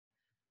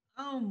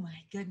Oh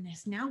my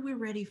goodness. Now we're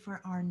ready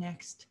for our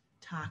next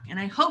talk. And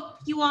I hope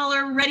you all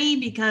are ready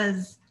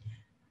because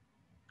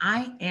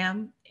I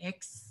am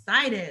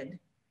excited.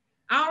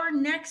 Our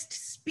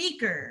next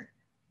speaker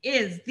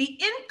is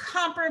the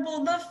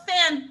incomparable, the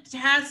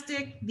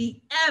fantastic, the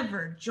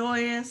ever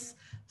joyous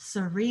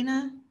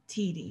Serena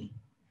Teedy.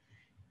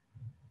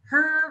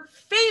 Her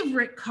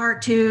favorite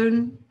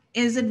cartoon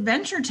is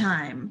Adventure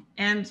Time,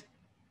 and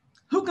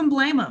who can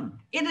blame them?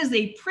 It is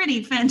a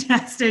pretty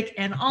fantastic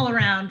and all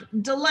around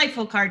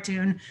delightful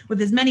cartoon with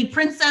as many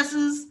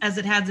princesses as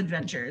it has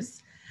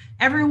adventures.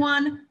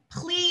 Everyone,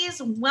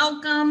 please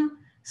welcome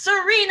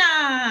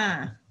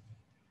Serena.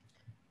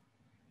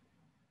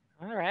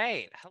 All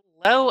right.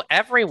 Hello,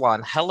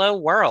 everyone. Hello,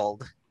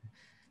 world.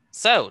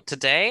 So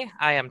today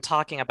I am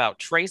talking about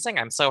tracing.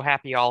 I'm so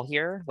happy you're all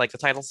here. Like the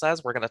title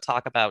says, we're going to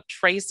talk about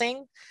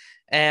tracing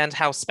and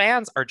how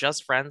spans are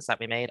just friends that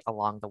we made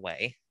along the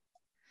way.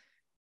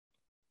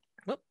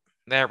 Whoop,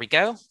 there we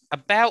go.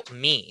 About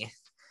me.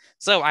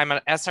 So I'm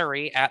an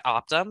SRE at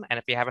Optum. And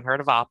if you haven't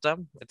heard of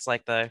Optum, it's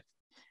like the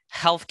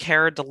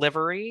healthcare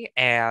delivery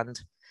and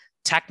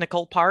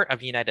technical part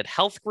of United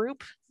Health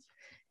Group.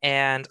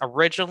 And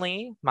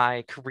originally,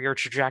 my career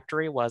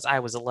trajectory was I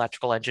was an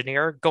electrical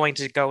engineer going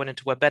to go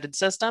into embedded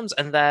systems,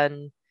 and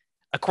then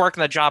a quirk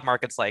in the job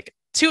market's like,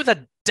 to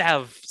the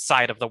dev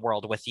side of the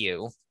world with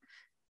you.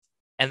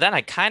 And then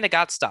I kind of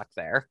got stuck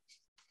there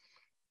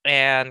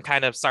and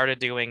kind of started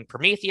doing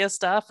Prometheus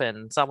stuff,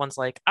 and someone's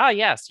like, oh,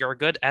 yes, you're a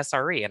good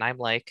SRE. And I'm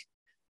like,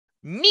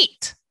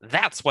 neat,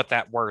 that's what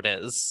that word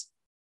is.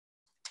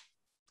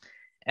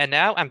 And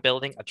now I'm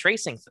building a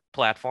tracing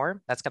platform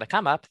that's going to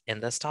come up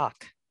in this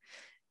talk.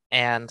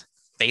 And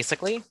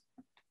basically,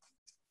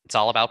 it's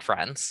all about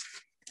friends.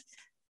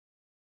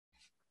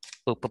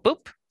 Boop, boop,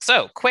 boop.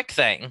 So, quick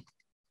thing.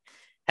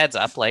 Heads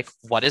up, like,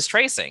 what is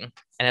tracing?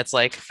 And it's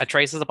like, a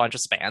trace is a bunch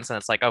of spans. And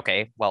it's like,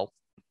 okay, well,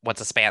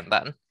 what's a span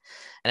then?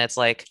 And it's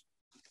like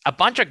a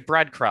bunch of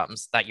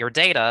breadcrumbs that your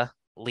data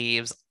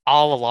leaves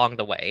all along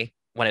the way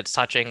when it's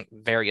touching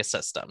various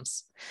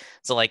systems.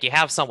 So, like, you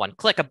have someone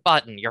click a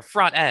button, your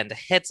front end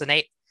hits an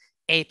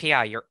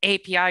API. Your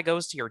API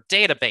goes to your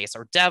database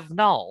or dev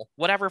null,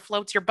 whatever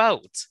floats your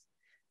boat.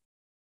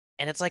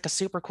 And it's like a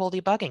super cool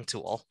debugging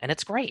tool, and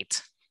it's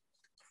great.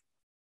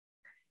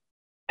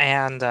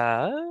 And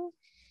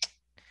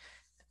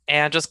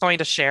just going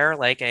to share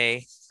like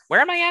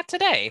where am I at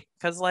today?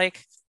 Because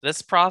like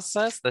this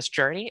process, this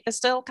journey is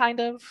still kind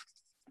of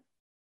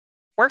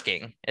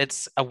working.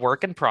 It's a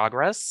work in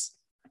progress.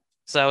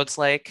 So it's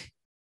like,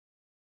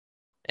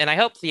 and I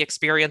hope the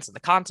experience and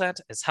the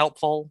content is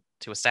helpful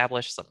to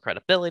establish some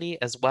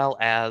credibility as well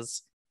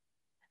as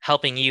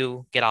helping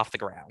you get off the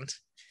ground.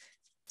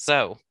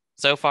 So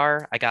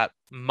far I got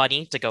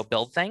money to go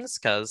build things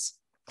because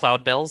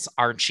cloud bills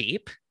aren't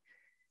cheap.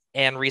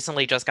 And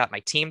recently just got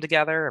my team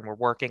together and we're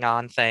working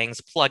on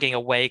things, plugging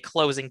away,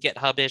 closing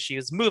GitHub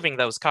issues, moving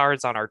those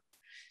cards on our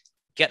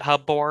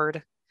GitHub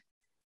board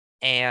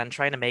and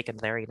trying to make a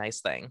very nice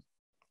thing.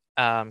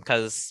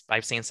 Because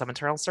I've seen some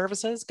internal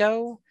services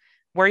go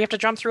where you have to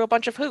jump through a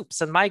bunch of hoops.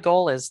 And my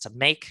goal is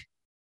to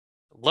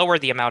lower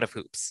the amount of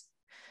hoops.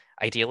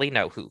 Ideally,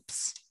 no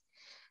hoops.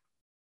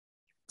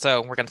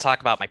 So we're going to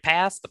talk about my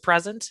past, the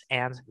present,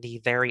 and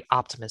the very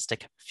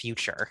optimistic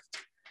future.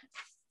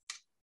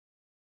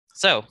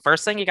 So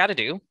first thing you got to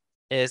do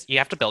is you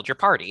have to build your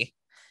party.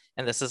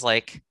 And this is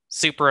like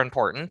super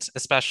important,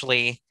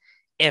 especially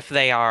if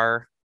they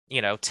are,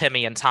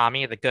 Timmy and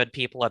Tommy, the good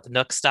people at the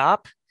Nook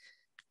stop.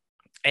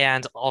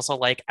 And also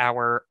like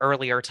our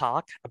earlier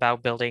talk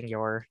about building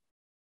your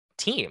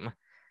team.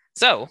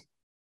 So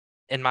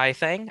in my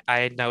thing,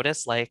 I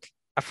noticed like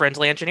a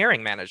friendly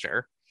engineering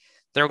manager.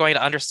 They're going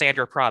to understand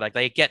your product.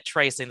 They get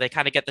tracing, they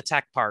kind of get the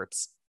tech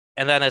parts,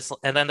 and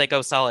then they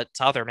go sell it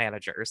to other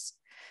managers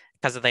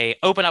because they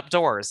open up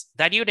doors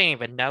that you didn't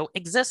even know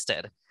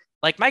existed.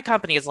 Like my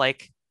company is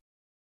like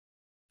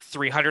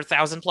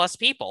 300,000 plus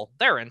people.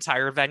 There are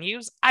entire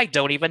venues I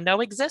don't even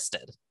know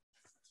existed.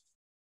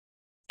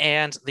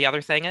 And the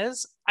other thing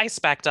is I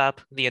spec'd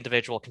up the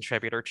individual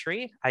contributor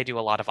tree. I do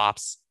a lot of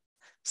ops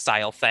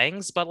style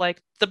things, but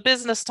like the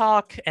business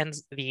talk and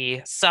the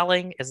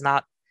selling is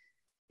not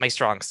my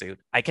strong suit.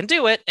 I can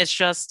do it. It's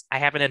just I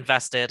haven't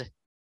invested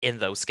in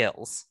those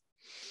skills.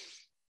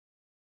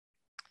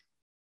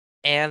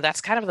 And that's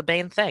kind of the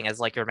main thing is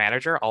like your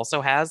manager also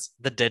has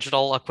the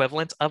digital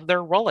equivalent of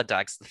their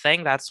Rolodex, the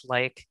thing that's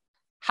like,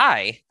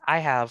 hi, I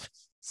have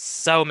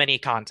so many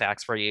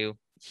contacts for you.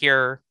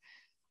 Here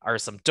are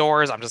some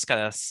doors. I'm just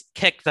going to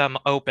kick them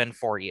open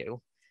for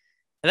you.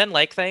 And then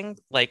like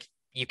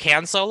you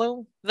can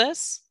solo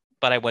this,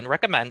 but I wouldn't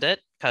recommend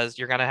it because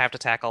you're going to have to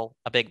tackle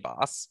a big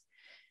boss.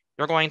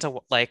 You're going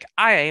to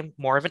I'm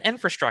more of an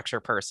infrastructure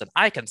person.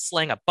 I can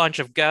sling a bunch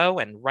of Go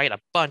and write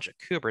a bunch of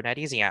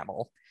Kubernetes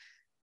YAML.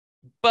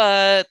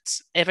 But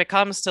if it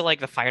comes to like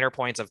the finer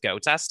points of Go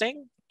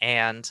testing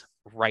and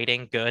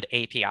writing good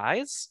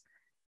APIs,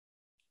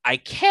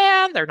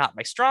 they're not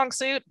my strong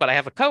suit, but I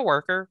have a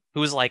coworker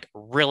who's like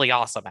really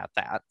awesome at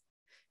that.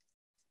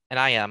 And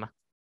I am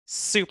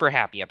super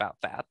happy about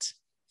that.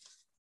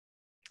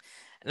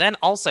 And then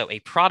also a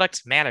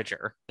product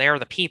manager. They are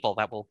the people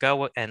that will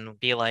go and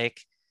be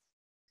like,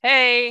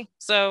 hey,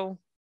 so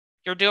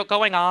you're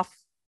going off,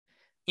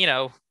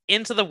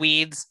 into the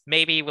weeds.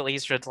 Maybe we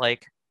should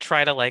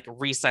try to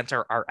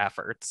recenter our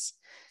efforts.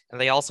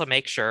 And they also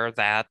make sure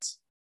that,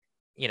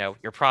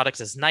 your product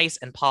is nice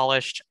and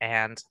polished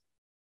and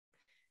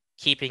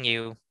keeping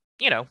you,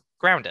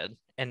 grounded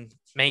and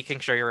making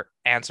sure you're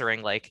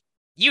answering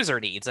user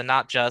needs and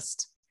not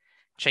just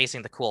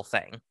chasing the cool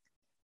thing.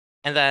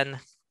 And then,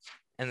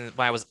 and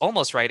when I was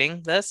almost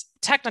writing this,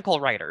 technical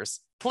writers,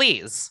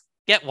 please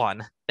get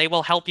one. They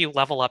will help you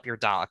level up your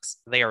docs.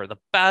 They are the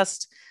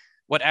best.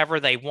 Whatever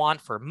they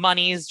want for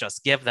monies,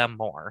 just give them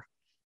more.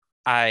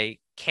 I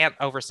can't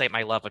overstate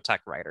my love of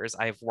tech writers.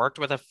 I've worked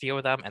with a few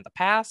of them in the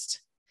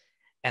past,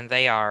 and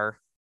they are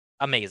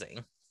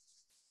amazing.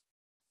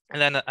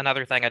 And then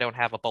another thing I don't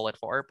have a bullet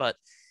for, but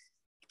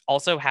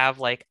also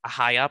have a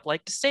high up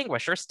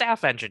distinguished or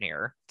staff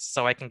engineer,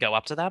 so I can go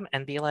up to them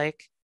and be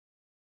like,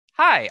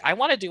 hi, I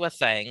want to do a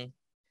thing,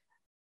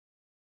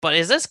 but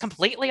is this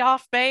completely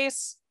off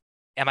base?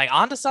 Am I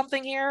onto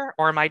something here,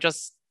 or am I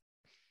just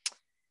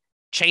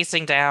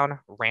chasing down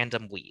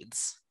random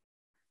weeds?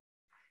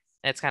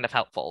 And it's kind of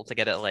helpful to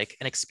get an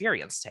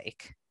experience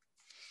take.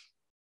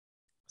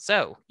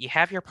 So you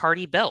have your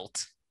party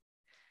built,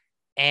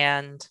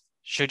 and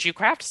should you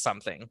craft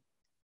something?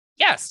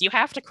 Yes, you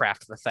have to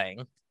craft the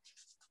thing.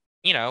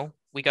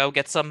 We go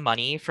get some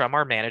money from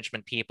our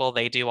management people.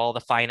 They do all the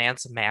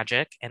finance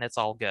magic, and it's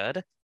all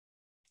good.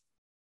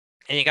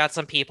 And you got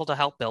some people to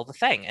help build the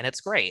thing, and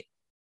it's great.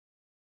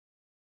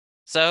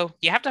 So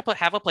you have to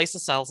have a place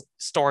to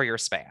store your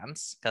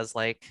spans, because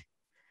I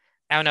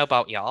don't know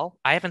about y'all,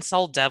 I haven't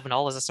sold dev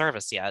null as a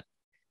service yet.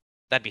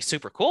 That'd be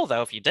super cool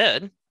though if you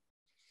did.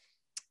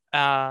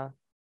 And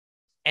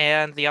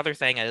the other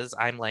thing is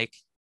I'm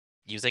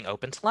using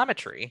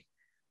OpenTelemetry,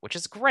 which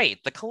is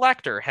great. The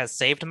collector has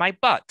saved my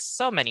butt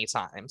so many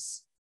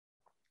times.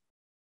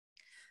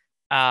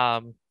 So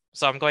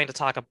I'm going to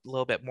talk a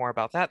little bit more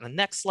about that in the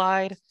next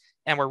slide.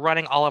 And we're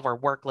running all of our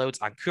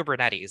workloads on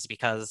Kubernetes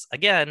because,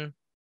 again,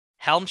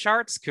 Helm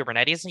charts,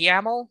 Kubernetes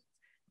YAML,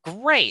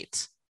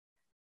 great.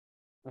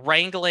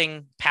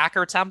 Wrangling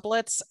Packer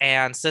templates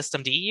and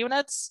systemd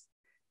units,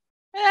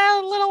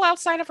 a little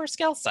outside of our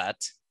skill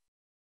set.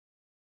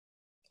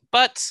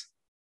 But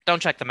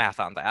don't check the math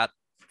on that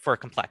for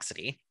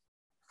complexity.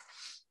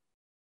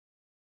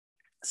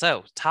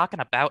 So, talking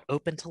about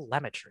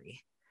OpenTelemetry.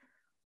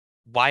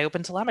 Why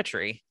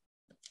OpenTelemetry?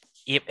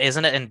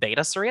 Isn't it in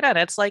beta, Serena? And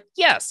it's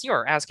yes,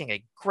 you're asking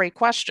a great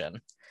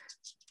question.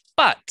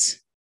 But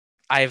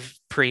I've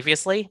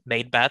previously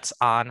made bets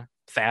on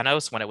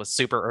Thanos when it was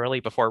super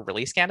early before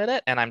release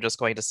candidate, and I'm just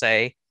going to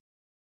say,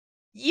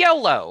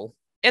 YOLO,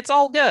 it's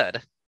all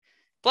good.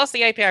 Plus,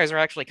 the APIs are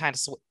actually kind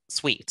of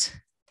sweet.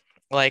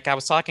 I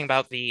was talking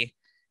about the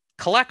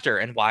collector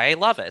and why I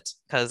love it,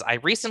 because I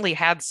recently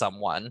had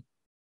someone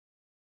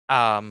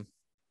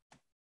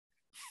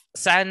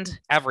send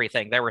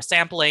everything. They were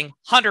sampling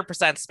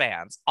 100%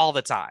 spans all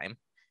the time.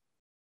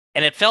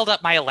 And it filled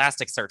up my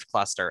Elasticsearch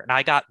cluster. And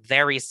I got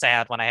very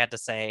sad when I had to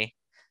say,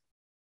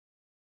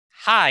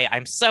 hi,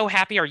 I'm so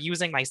happy you're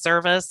using my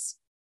service.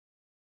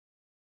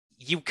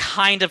 You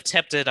kind of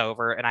tipped it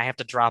over and I have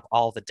to drop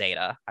all the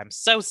data. I'm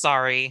so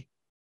sorry.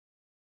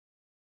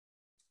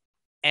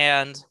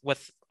 And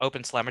with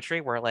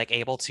OpenTelemetry, we're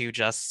able to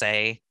just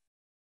say,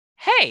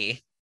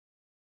 hey,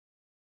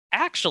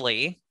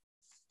 actually,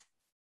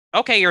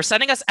 okay, you're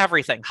sending us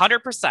everything,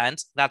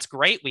 100%. That's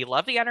great. We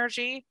love the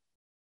energy.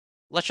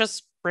 Let's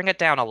just bring it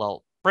down a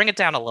little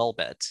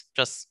bit.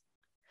 Just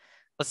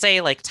let's say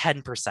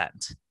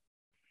 10%.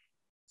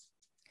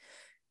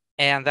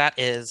 And that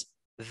is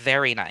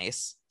very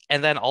nice.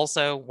 And then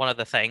also one of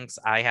the things,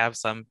 I have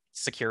some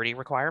security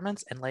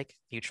requirements and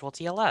mutual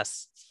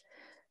TLS.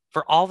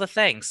 For all the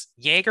things,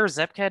 Jaeger,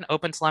 Zipkin,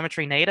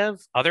 OpenTelemetry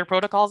native, other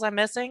protocols I'm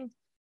missing,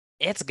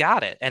 it's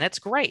got it, and it's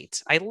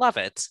great. I love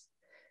it.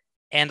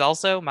 And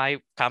also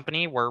my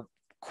company, we're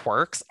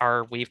quirks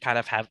are we've kind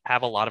of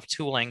have a lot of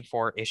tooling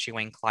for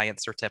issuing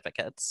client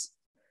certificates.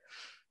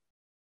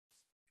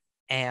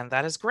 And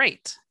that is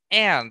great.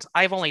 And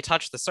I've only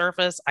touched the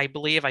surface. I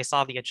believe I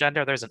saw the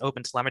agenda. There's an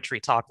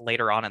OpenTelemetry talk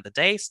later on in the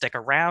day. Stick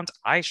around.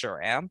 I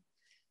sure am.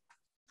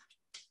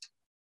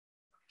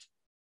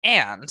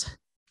 And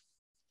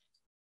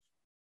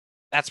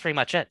that's pretty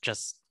much it.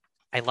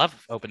 I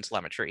love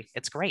OpenTelemetry.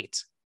 It's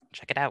great.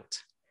 Check it out.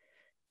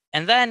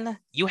 And then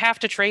you have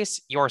to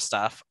trace your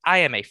stuff. I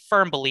am a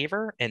firm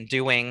believer in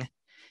doing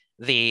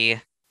the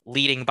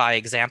leading by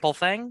example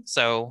thing.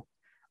 So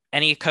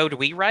any code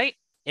we write,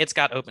 it's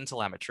got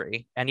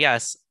OpenTelemetry. And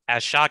yes,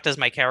 as shocked as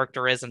my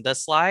character is in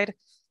this slide,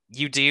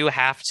 you do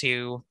have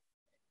to.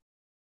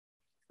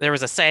 There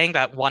was a saying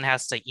that one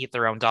has to eat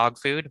their own dog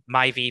food.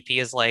 My VP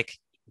is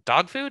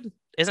dog food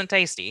isn't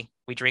tasty.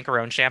 We drink our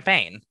own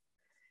champagne.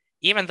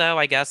 Even though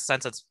I guess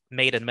since it's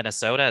made in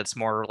Minnesota, it's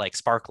more like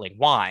sparkling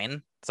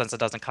wine, since it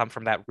doesn't come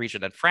from that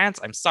region in France.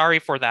 I'm sorry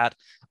for that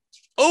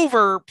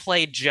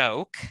overplayed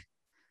joke,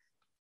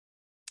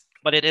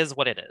 but it is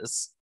what it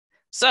is.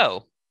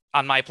 So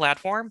On my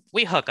platform,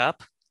 we hook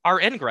up our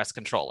ingress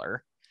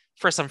controller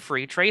for some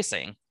free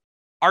tracing.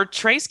 Our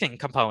tracing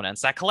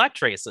components that collect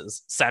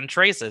traces, send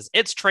traces,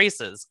 it's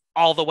traces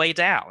all the way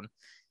down.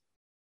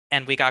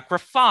 And we got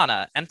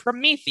Grafana and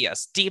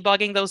Prometheus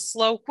debugging those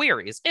slow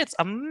queries. It's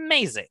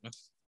amazing.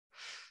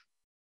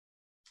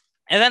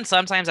 And then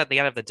sometimes at the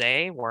end of the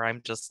day, where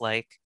I'm just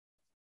like,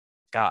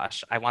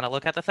 gosh, I want to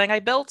look at the thing I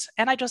built,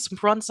 and I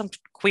just run some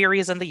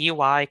queries in the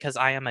UI because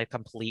I am a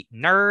complete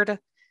nerd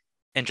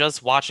and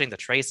just watching the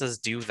traces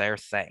do their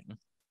thing.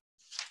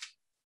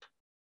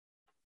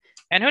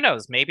 And who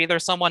knows, maybe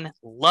there's someone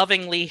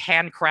lovingly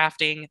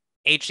handcrafting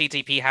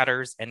HTTP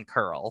headers in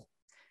curl.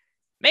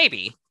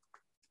 Maybe.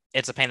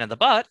 It's a pain in the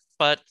butt,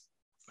 but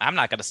I'm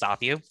not going to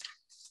stop you.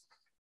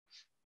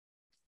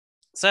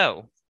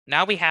 So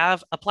now we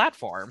have a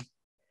platform.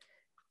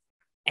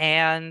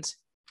 And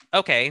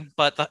okay,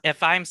 but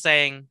if I'm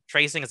saying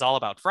tracing is all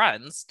about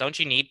friends, don't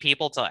you need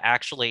people to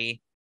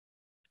actually,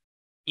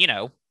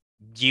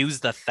 use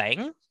the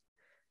thing?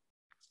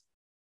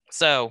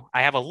 So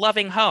I have a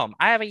loving home.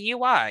 I have a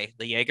UI.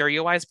 The Jaeger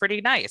UI is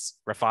pretty nice.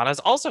 Grafana's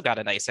also got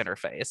a nice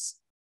interface.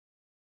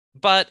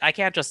 But I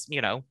can't just,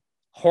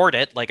 hoard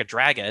it like a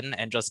dragon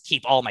and just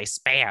keep all my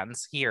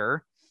spans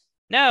here.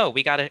 No,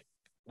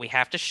 we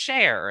have to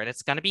share, and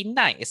it's going to be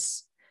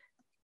nice.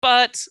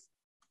 But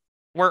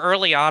we're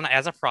early on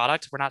as a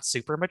product. We're not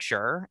super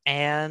mature,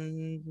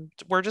 and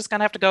we're just going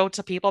to have to go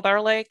to people that are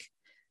like,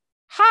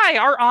 hi,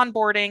 our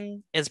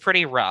onboarding is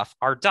pretty rough.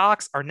 Our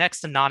docs are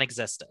next to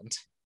non-existent.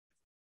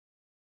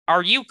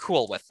 Are you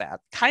cool with that?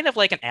 Kind of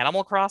like an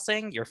Animal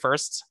Crossing, your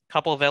first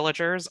couple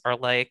villagers are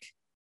like,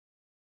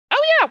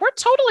 oh yeah, we're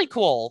totally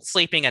cool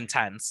sleeping in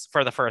tents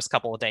for the first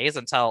couple of days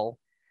until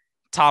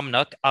Tom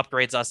Nook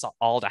upgrades us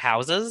all to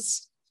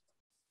houses.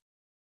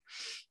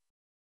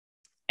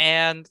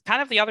 And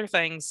kind of the other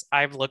things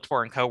I've looked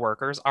for in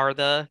coworkers are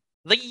the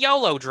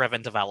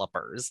YOLO-driven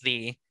developers,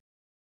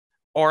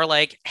 or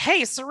like,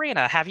 hey,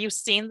 Serena, have you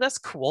seen this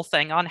cool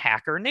thing on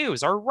Hacker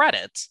News or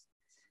Reddit?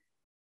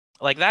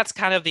 Like, that's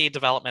kind of the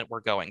development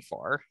we're going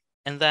for.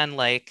 And then,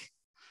 like,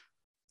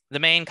 the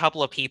main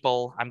couple of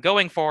people I'm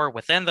going for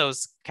within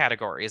those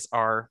categories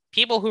are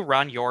people who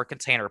run your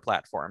container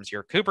platforms,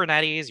 your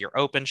Kubernetes, your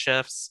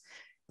OpenShifts,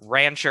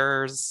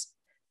 ranchers.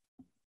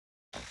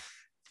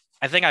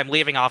 I think I'm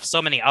leaving off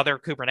so many other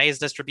Kubernetes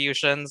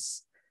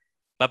distributions,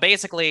 but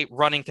basically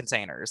running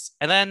containers.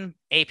 And then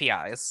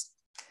APIs.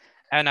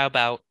 I don't know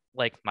about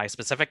like my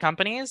specific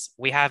companies.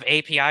 We have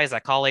APIs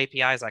that call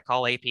APIs that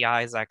call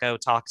APIs that go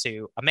talk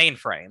to a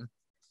mainframe.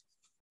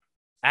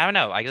 I don't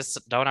know. I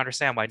just don't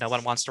understand why no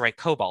one wants to write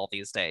COBOL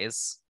these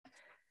days.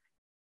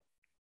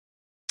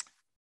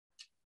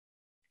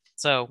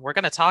 So we're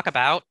going to talk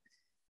about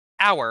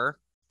our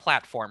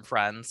platform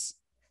friends.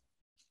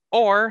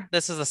 Or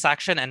this is a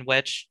section in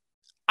which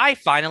I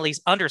finally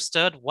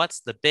understood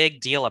what's the big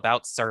deal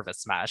about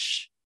service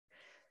mesh.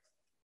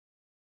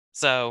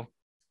 So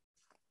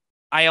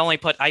I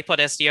put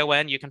Istio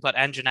in. You can put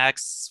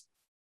Nginx,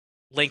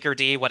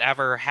 Linkerd,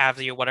 whatever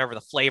have you, whatever the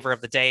flavor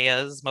of the day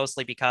is,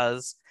 mostly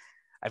because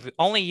I've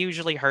only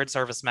usually heard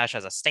service mesh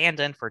as a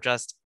stand-in for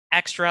just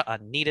extra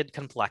unneeded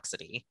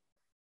complexity.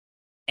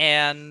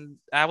 And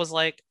I was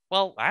like,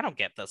 well, I don't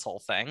get this whole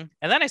thing.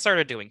 And then I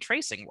started doing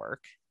tracing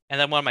work. And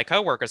then one of my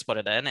coworkers put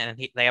it in, and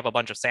they have a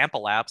bunch of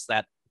sample apps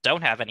that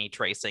don't have any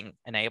tracing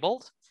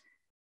enabled.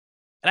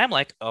 And I'm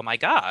like, oh my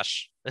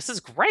gosh, this is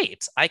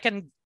great. I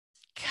can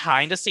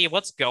kind of see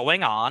what's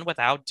going on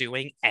without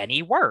doing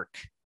any work.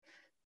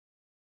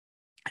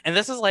 And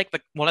this is like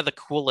one of the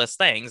coolest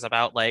things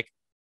about like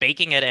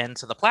baking it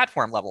into the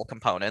platform level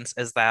components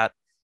is that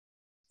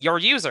your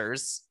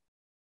users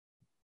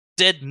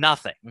did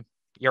nothing.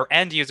 Your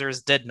end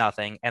users did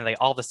nothing, and they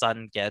all of a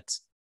sudden get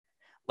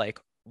like,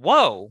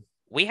 whoa,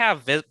 we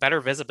have better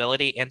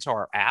visibility into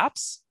our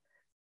apps.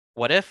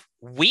 What if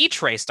we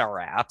traced our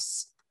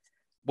apps?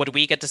 Would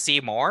we get to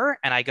see more?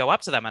 And I go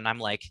up to them and I'm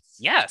like,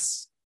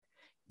 yes.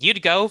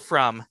 You'd go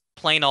from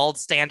plain old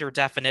standard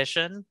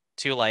definition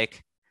to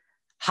like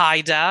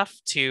high def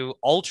to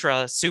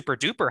ultra super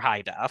duper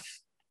high def.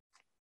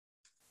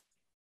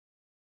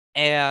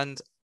 And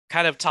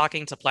kind of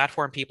talking to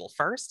platform people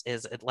first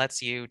is it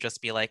lets you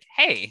just be like,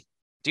 hey,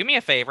 do me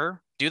a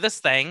favor, do this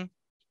thing.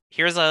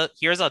 Here's a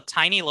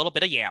tiny little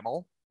bit of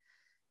YAML.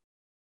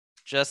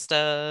 Just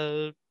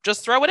throw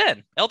it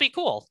in. It'll be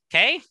cool,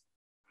 okay?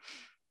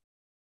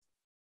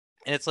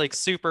 And it's like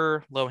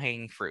super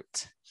low-hanging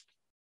fruit.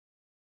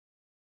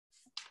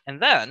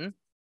 And then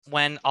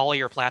when all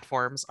your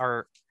platforms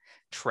are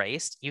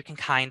traced, you can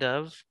kind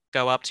of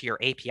go up to your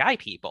API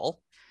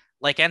people,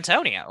 like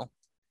Antonio.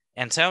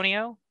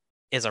 Antonio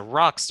is a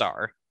rock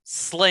star,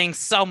 slaying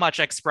so much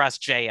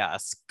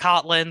Express.js,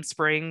 Kotlin,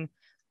 Spring,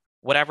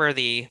 whatever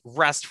the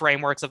REST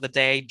frameworks of the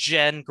day,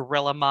 Gin,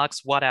 Gorilla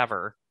Mux,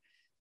 whatever.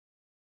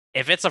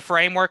 If it's a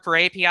framework for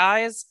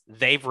APIs,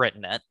 they've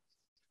written it.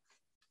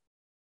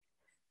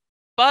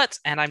 But,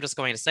 and I'm just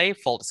going to say,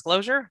 full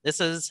disclosure, this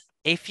is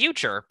a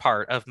future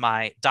part of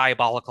my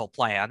diabolical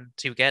plan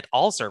to get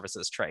all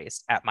services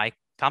traced at my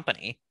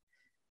company.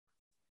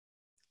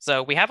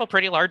 So we have a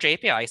pretty large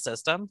API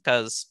system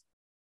because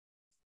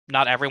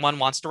not everyone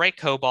wants to write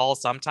COBOL.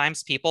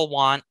 Sometimes people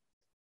want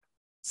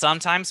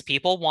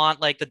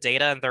like the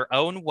data in their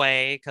own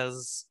way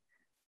because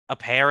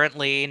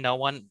apparently no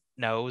one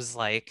knows,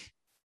 like,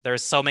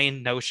 there's so many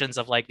notions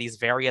of like these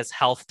various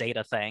health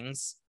data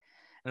things,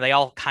 and they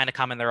all kind of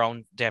come in their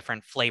own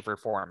different flavor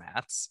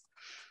formats.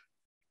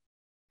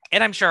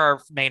 And I'm sure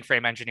our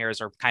mainframe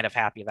engineers are kind of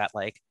happy that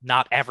like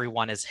not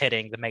everyone is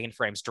hitting the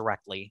mainframes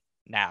directly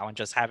now and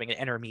just having an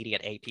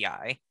intermediate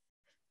API.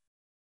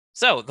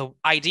 So the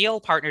ideal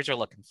partners you're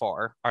looking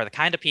for are the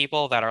kind of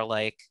people that are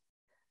like,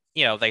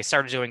 they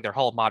started doing their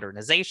whole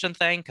modernization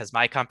thing because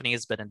my company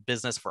has been in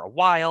business for a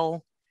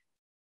while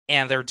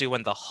and they're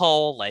doing the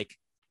whole like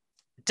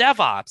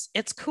DevOps.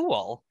 It's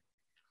cool.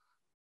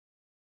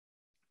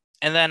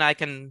 And then I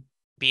can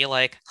be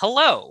like,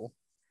 hello,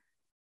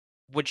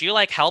 would you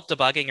like help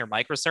debugging your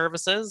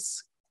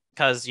microservices?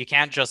 Because you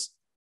can't just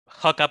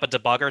hook up a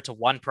debugger to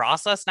one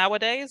process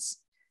nowadays.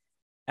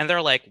 And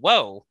they're like,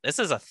 whoa, this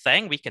is a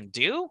thing we can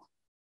do?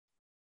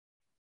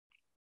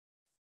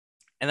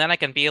 And then I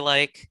can be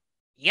like,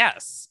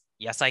 yes,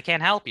 I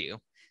can help you.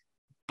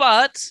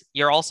 But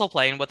you're also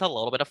playing with a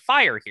little bit of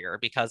fire here,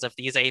 because if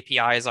these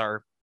APIs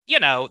are,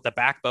 the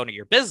backbone of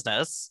your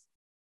business,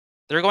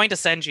 they're going to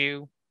send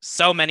you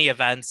so many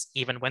events,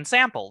 even when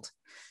sampled.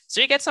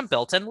 So you get some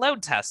built-in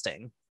load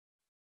testing.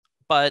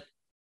 But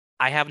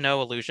I have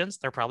no illusions.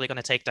 They're probably going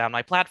to take down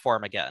my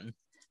platform again.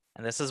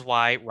 And this is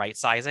why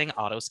right-sizing,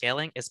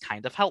 auto-scaling is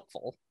kind of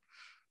helpful.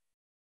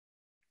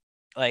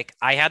 Like,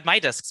 I had my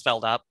disks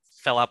fill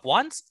up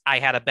once. I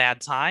had a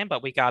bad time,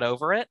 but we got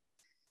over it.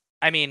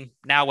 I mean,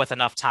 now with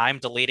enough time,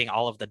 deleting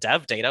all of the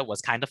dev data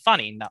was kind of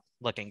funny,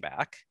 looking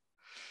back.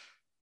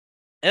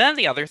 And then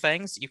the other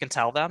things you can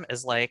tell them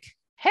is like,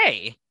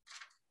 hey,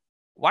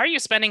 why are you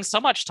spending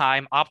so much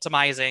time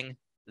optimizing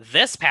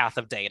this path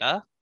of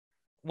data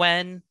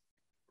when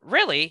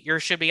really you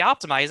should be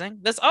optimizing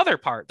this other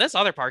part? This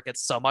other part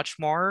gets so much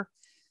more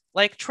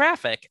like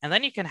traffic. And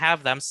then you can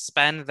have them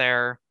spend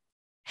their,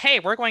 hey,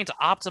 we're going to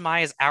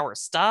optimize our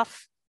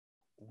stuff,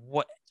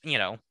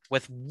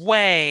 with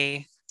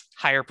way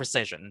higher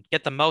precision,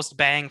 get the most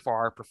bang for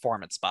our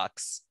performance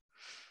bucks.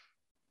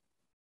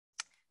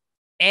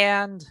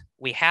 And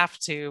we have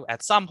to,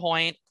 at some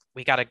point,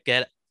 we got to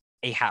get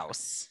a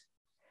house.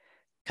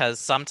 Because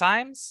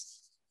sometimes,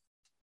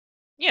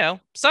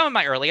 some of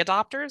my early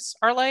adopters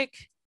are like,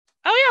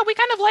 oh yeah, we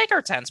kind of like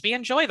our tents. We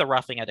enjoy the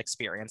roughing it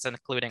experience,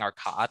 including our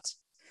cot.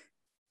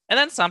 And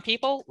then some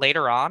people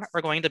later on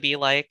are going to be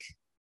like,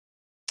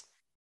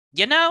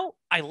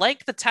 I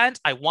like the tent.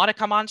 I want to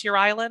come onto your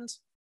island.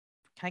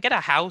 Can I get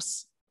a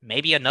house?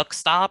 Maybe a Nook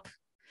stop?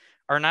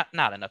 Or not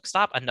a Nook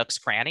stop, a Nook's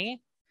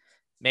cranny.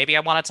 Maybe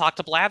I want to talk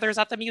to Blathers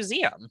at the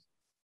museum.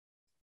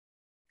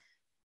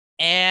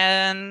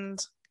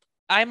 And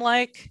I'm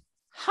like,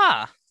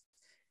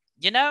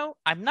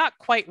 I'm not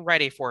quite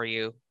ready for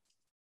you,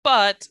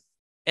 but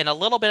in a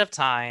little bit of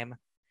time,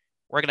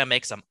 we're going to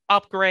make some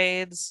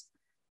upgrades.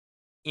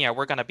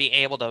 We're going to be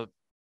able to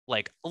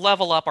like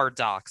level up our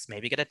docs,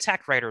 maybe get a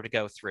tech writer to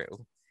go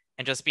through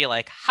and just be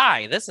like,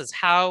 hi, this is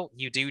how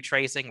you do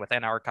tracing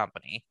within our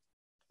company.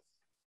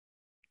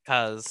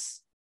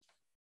 Because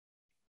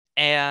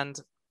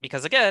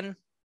again,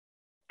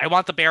 I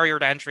want the barrier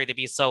to entry to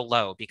be so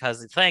low,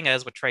 because the thing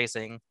is with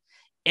tracing,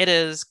 it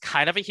is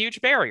kind of a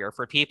huge barrier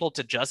for people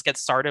to just get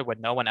started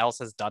when no one else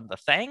has done the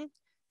thing.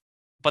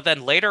 But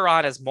then later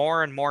on, as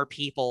more and more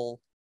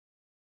people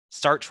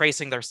start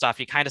tracing their stuff,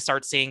 you kind of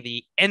start seeing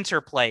the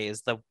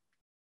interplays, the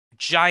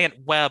giant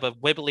web of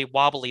wibbly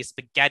wobbly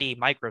spaghetti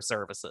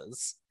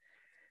microservices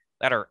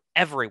that are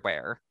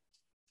everywhere.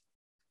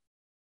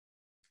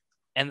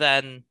 And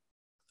then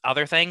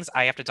other things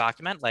I have to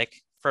document,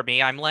 like for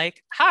me, I'm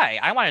like, hi,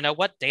 I want to know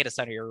what data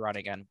center you're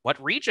running in.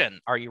 What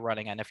region are you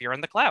running in if you're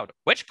in the cloud?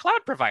 Which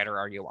cloud provider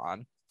are you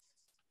on?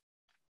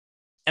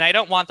 And I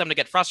don't want them to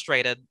get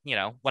frustrated,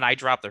 when I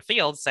drop their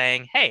fields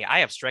saying, hey, I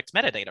have strict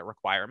metadata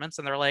requirements.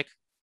 And they're like,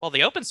 well,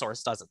 the open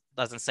source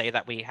doesn't say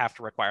that we have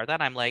to require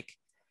that. I'm like,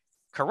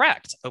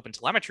 correct.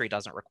 OpenTelemetry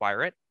doesn't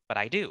require it, but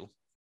I do.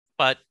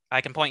 But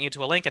I can point you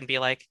to a link and be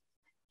like,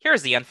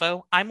 here's the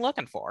info I'm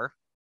looking for.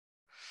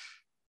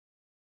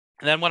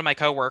 And then one of my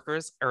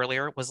coworkers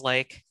earlier was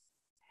like,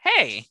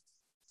 hey,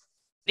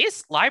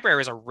 these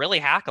libraries are really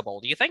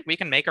hackable. Do you think we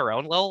can make our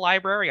own little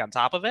library on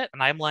top of it?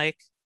 And I'm like,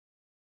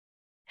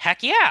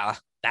 heck yeah,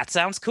 that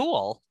sounds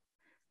cool.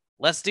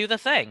 Let's do the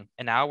thing.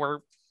 And now we're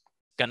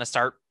going to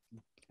start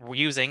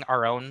using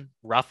our own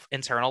rough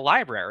internal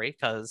library,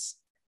 because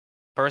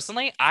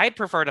personally, I'd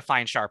prefer to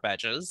find sharp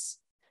edges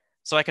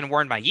so I can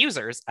warn my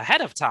users ahead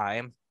of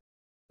time,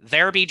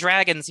 there be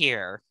dragons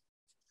here.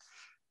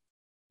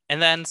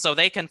 And then so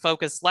they can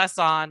focus less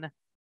on,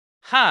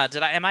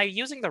 am I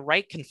using the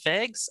right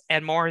configs,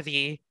 and more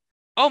the,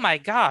 oh my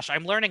gosh,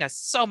 I'm learning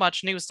so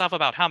much new stuff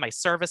about how my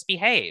service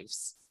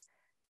behaves.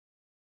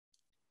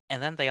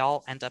 And then they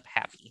all end up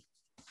happy.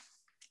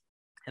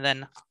 And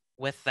then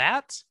with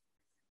that,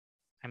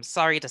 I'm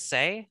sorry to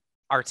say,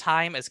 our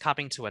time is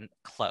coming to a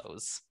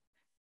close.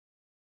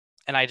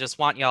 and I just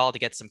want y'all to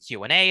get some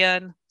Q&A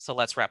in. So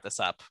let's wrap this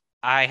up.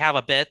 I have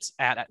a bit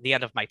at the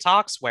end of my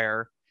talks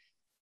where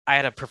I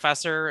had a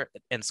professor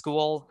in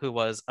school who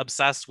was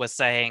obsessed with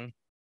saying,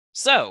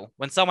 so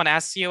when someone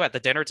asks you at the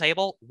dinner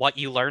table what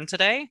you learned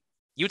today,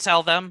 you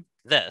tell them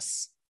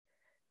this.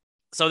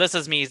 So this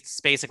is me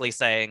basically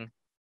saying,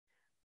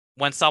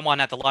 when someone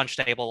at the lunch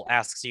table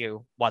asks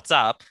you what's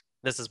up,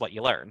 this is what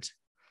you learned.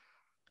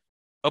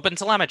 Open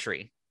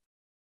telemetry.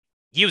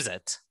 Use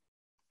it.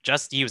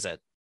 Just use it.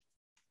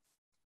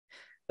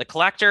 The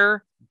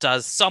collector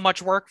does so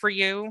much work for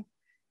you.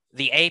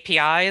 The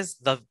APIs,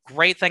 the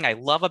great thing I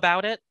love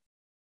about it,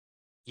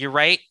 you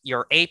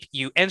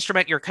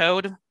instrument your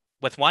code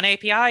with one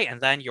API,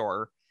 and then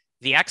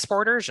the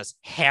exporters just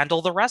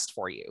handle the rest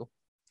for you.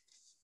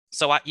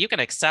 So you can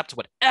accept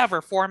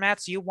whatever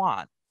formats you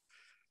want.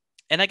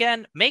 And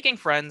again, making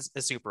friends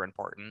is super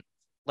important.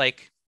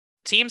 Like,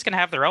 teams can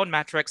have their own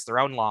metrics, their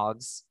own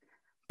logs,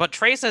 but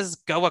traces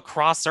go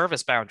across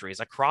service boundaries,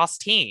 across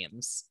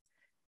teams.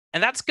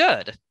 And that's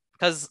good,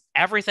 because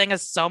everything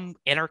is so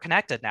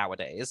interconnected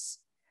nowadays.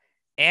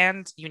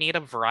 And you need a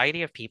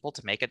variety of people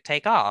to make it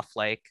take off.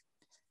 Like,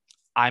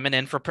 I'm an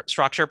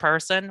infrastructure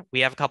person.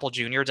 We have a couple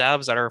junior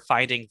devs that are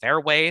finding their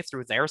way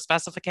through their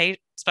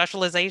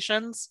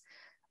specializations.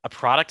 A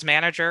product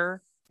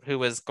manager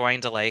who is going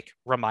to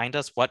remind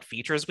us what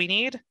features we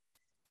need.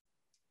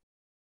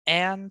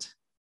 And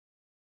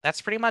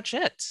that's pretty much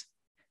it.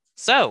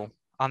 So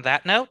on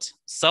that note,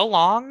 so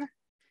long,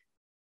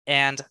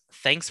 and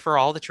thanks for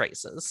all the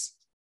traces.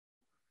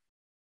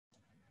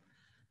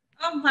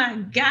 Oh my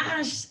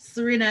gosh,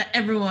 Serena,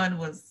 everyone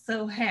was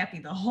so happy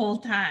the whole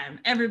time.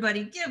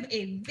 Everybody give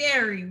a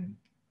very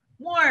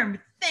warm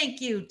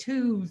thank you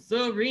to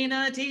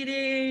Serena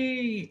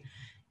TD.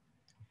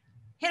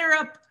 Hit her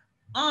up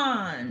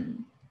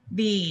on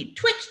the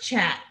Twitch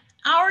chat,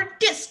 our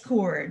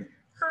Discord.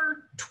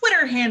 Her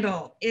Twitter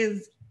handle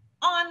is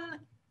on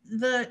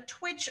the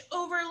Twitch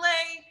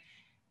overlay.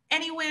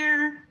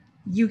 Anywhere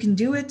you can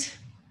do it.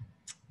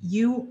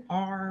 You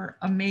are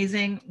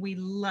amazing. We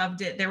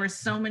loved it. There were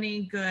so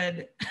many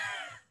good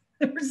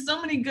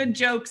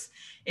jokes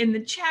in the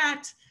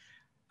chat.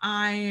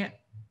 I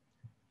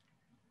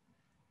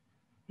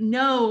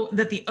know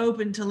that the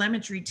open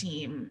telemetry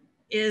team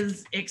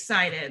is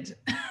excited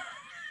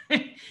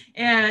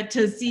and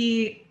to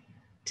see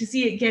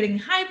it getting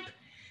hype.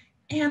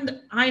 And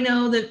I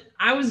know that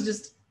I was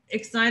just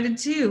excited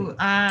too.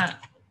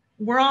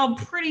 We're all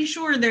pretty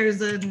sure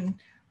there's an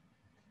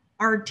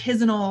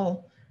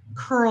artisanal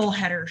curl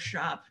header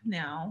shop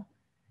now.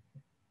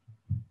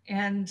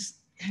 And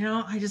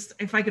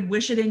if I could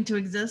wish it into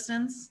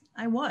existence,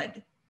 I would.